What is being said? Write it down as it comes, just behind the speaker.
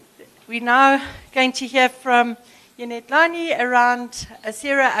We're now going to hear from Janette Larney around a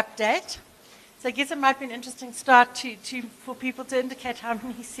CERA update. So I guess it might be an interesting start for people to indicate how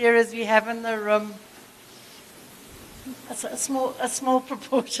many CERAs we have in the room. A small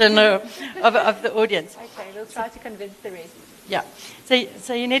proportion of the audience. Okay, we'll try to convince the rest. Yeah. So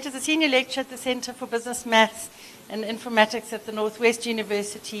Janette is a senior lecturer at the Center for Business Maths and Informatics at the Northwest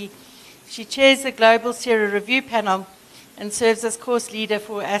University. She chairs the Global CERA Review Panel and serves as course leader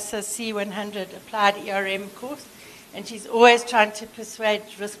for ASSA C100 Applied ERM course. And she's always trying to persuade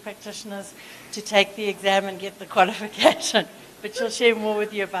risk practitioners to take the exam and get the qualification. But she'll share more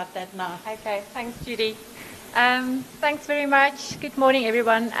with you about that now. Okay, thanks, Judy. Thanks very much. Good morning,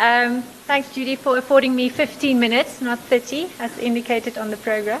 everyone. Thanks, Judy, for affording me 15 minutes, not 30, as indicated on the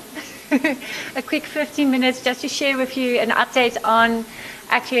program. A quick 15 minutes just to share with you an update on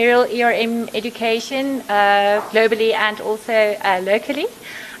actuarial ERM education globally and also locally.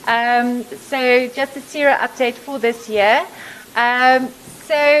 So just a CERA update for this year.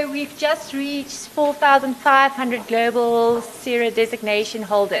 So we've just reached 4,500 global CERA designation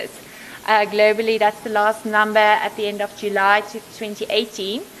holders. Globally, that's the last number at the end of July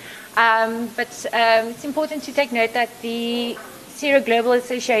 2018. But it's important to take note that the CERA Global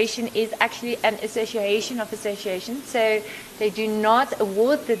Association is actually an association of associations, so they do not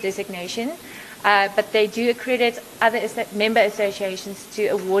award the designation, but they do accredit other member associations to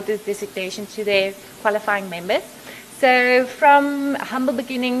award the designation to their qualifying members. So from humble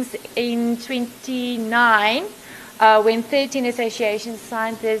beginnings in 29, when 13 associations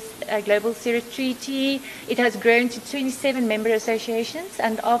signed this Global CERA Treaty, it has grown to 27 member associations,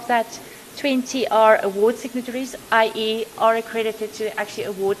 and of that, 20 are award signatories, i.e. are accredited to actually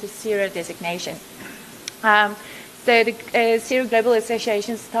award the CERA designation. So the CERA Global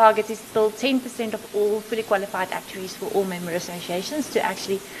Association's target is still 10% of all fully qualified actuaries for all member associations to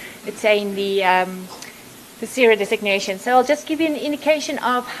actually attain the CERA designation. So I'll just give you an indication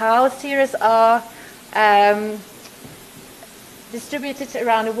of how CERAs are distributed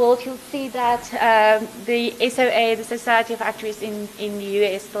around the world. You'll see that the SOA, the Society of Actuaries in the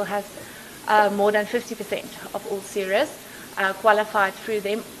US, still has more than 50% of all CERAs qualified through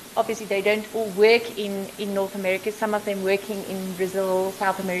them. Obviously, they don't all work in North America. Some of them working in Brazil,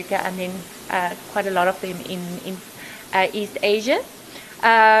 South America, and then quite a lot of them in East Asia.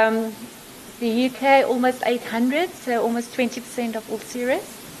 The UK, almost 800, so almost 20% of all CERAs.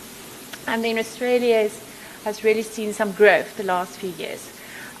 And then Australia has really seen some growth the last few years.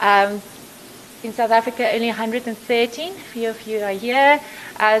 In South Africa, only 113. A few of you are here.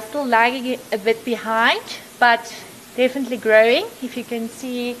 Still lagging a bit behind, but definitely growing. If you can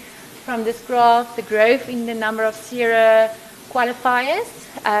see from this graph, the growth in the number of CERA qualifiers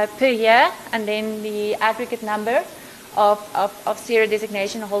per year, and then the aggregate number of CERA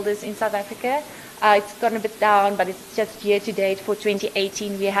designation holders in South Africa. It's gone a bit down, but it's just year to date for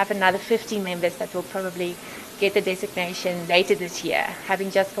 2018. We have another 15 members that will probably get the designation later this year,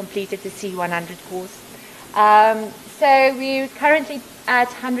 having just completed the C100 course. So we're currently at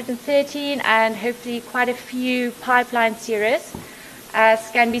 113 and hopefully quite a few pipeline CERAs,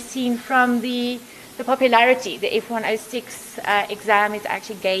 as can be seen from the popularity. The F106 exam is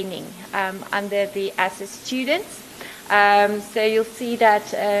actually gaining under the ASSA students. So you'll see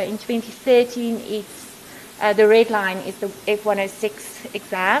that in 2013, it's the red line is the F106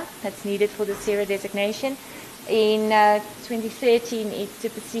 exam that's needed for the CERA designation. In 2013, it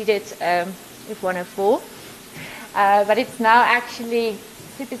superseded F104, but it's now actually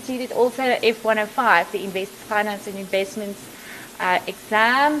superseded also F105, the Finance and Investments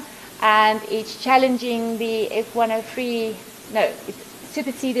exam, and it's challenging the F103, no, it's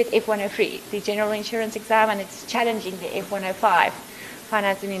superseded F103, the General Insurance exam, and it's challenging the F105,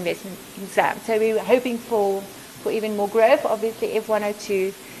 Finance and Investment exam. So we were hoping for even more growth. Obviously,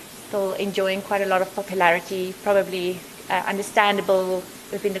 F102 still enjoying quite a lot of popularity, probably understandable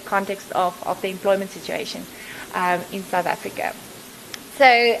within the context of the employment situation in South Africa.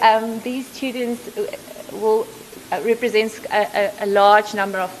 So these students will represent a large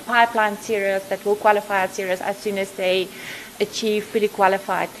number of pipeline CERAs that will qualify as CERAs as soon as they achieve fully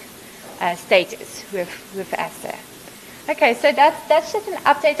qualified status with ASSA. Okay, so that's just an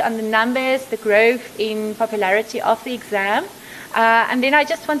update on the numbers, the growth in popularity of the exam. And then I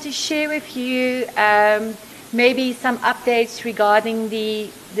just want to share with you maybe some updates regarding the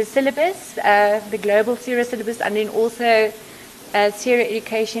syllabus, the global CERA syllabus, and then also CERA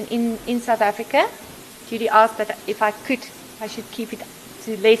education in South Africa. Judy asked that if I should keep it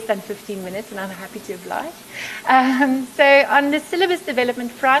to less than 15 minutes, and I'm happy to oblige. So on the syllabus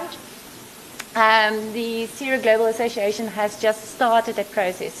development front, The CERA Global Association has just started a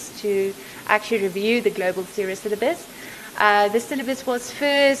process to actually review the Global CERA syllabus. The syllabus was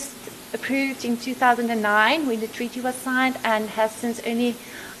first approved in 2009 when the treaty was signed and has since only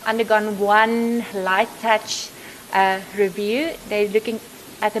undergone one light touch review. They're looking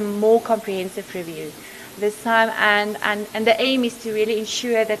at a more comprehensive review this time, and the aim is to really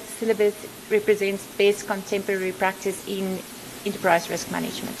ensure that the syllabus represents best contemporary practice in enterprise risk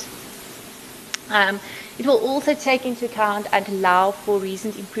management. It will also take into account and allow for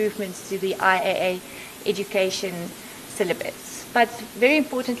recent improvements to the IAA education syllabus. But very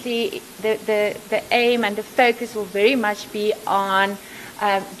importantly, the aim and the focus will very much be on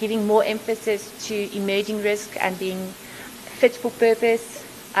giving more emphasis to emerging risk and being fit for purpose,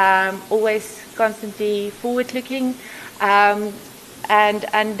 always constantly forward-looking, and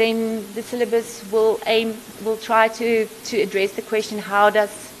then the syllabus will try to address the question, how does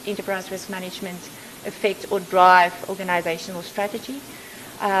enterprise risk management affect or drive organizational strategy,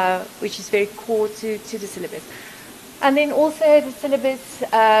 which is very core to the syllabus. And then also the syllabus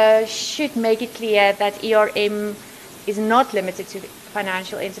should make it clear that ERM is not limited to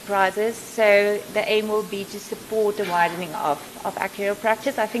financial enterprises, so the aim will be to support the widening of actuarial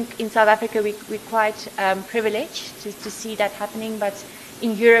practice. I think in South Africa we're quite privileged to see that happening, but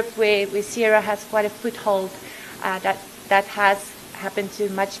in Europe where CERA has quite a foothold, that has happened to a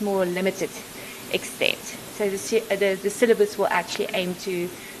much more limited extent. So the syllabus will actually aim to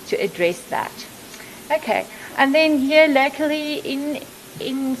address that. Okay, and then here locally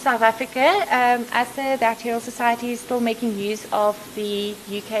in South Africa, ASSA, the Actuarial Society, is still making use of the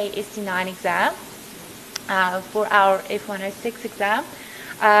UK ST9 exam for our F106 exam.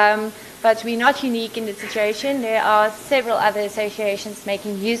 But we're not unique in the situation. There are several other associations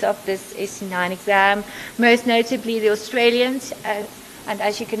making use of this ST9 exam, most notably the Australians, and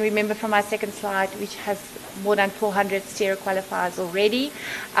as you can remember from my second slide, which has more than 400 CERA qualifiers already.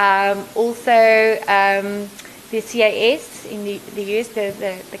 Also, the CAS in the US,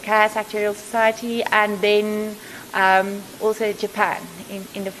 the CAS Actuarial Society, and then also Japan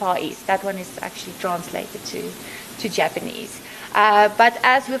in the Far East. That one is actually translated to Japanese. But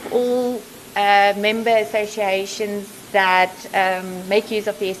as with all member associations that make use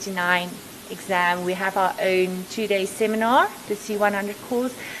of the ST9 exam, we have our own 2-day seminar, the C100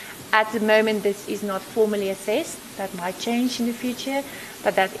 course. At the moment, this is not formally assessed. That might change in the future,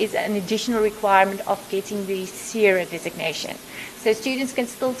 but that is an additional requirement of getting the CERA designation. So students can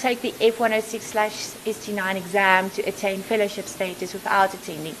still take the F106/ST9 exam to attain fellowship status without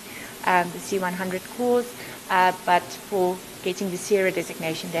attending the C100 course, but for getting the CERA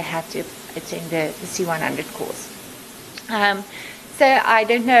designation, they have to attend the C100 course. So I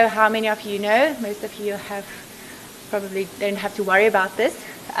don't know how many of you know. Most of you probably don't have to worry about this,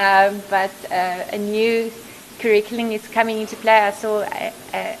 but a new curriculum is coming into play. I saw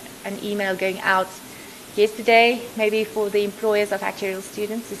an email going out yesterday, maybe for the employers of actuarial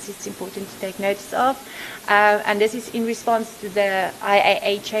students. This is important to take notice of. And this is in response to the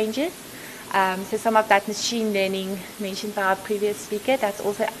IAA changes. So some of that machine learning mentioned by our previous speaker, that's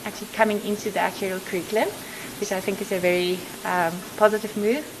also actually coming into the actuarial curriculum, which I think is a very positive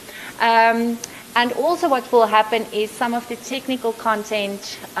move. And also what will happen is some of the technical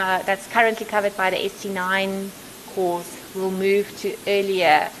content that's currently covered by the ST9 course will move to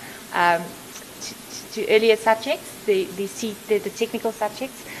earlier subjects, the technical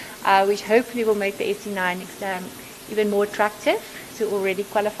subjects, which hopefully will make the ST9 exam even more attractive to already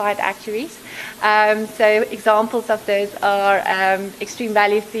qualified actuaries. So examples of those are extreme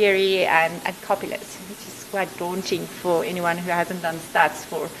value theory and copulus, which is quite daunting for anyone who hasn't done stats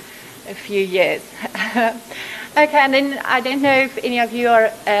for a few years. Okay, and then I don't know if any of you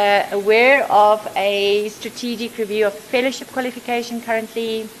are aware of a strategic review of fellowship qualification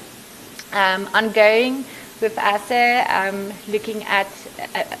currently ongoing with ASSA, looking at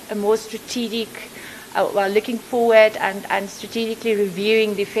a more strategic, looking forward and strategically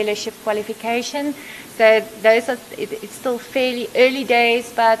reviewing the fellowship qualification. So it's still fairly early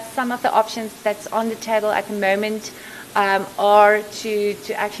days, but some of the options that's on the table at the moment are to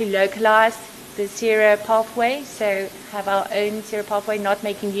actually localize the CERA pathway, so have our own CERA pathway, not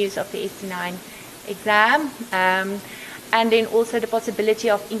making use of the ST9 exam, and then also the possibility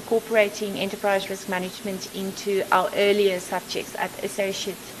of incorporating enterprise risk management into our earlier subjects at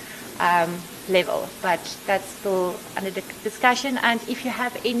associate level, but that's still under discussion. And if you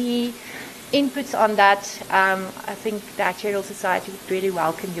have any inputs on that, I think the Actuarial Society would really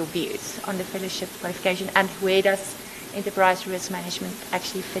welcome your views on the fellowship qualification and where does enterprise risk management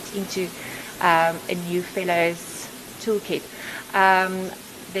actually fit into a new fellows toolkit.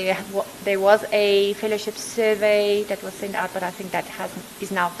 there was a fellowship survey that was sent out, but I think that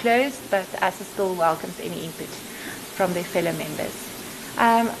is now closed, but ASSA still welcomes any input from their fellow members.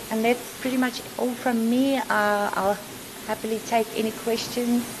 And that's pretty much all from me. I'll happily take any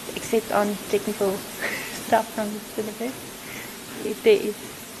questions, except on technical stuff from the syllabus, if there is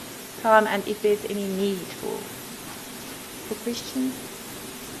time and if there's any need for questions.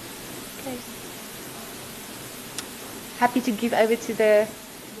 Okay. Happy to give over to the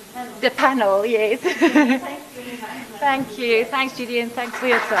panel, yes. Thank you. Thanks, Judy, and thanks for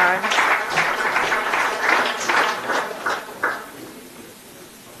your time.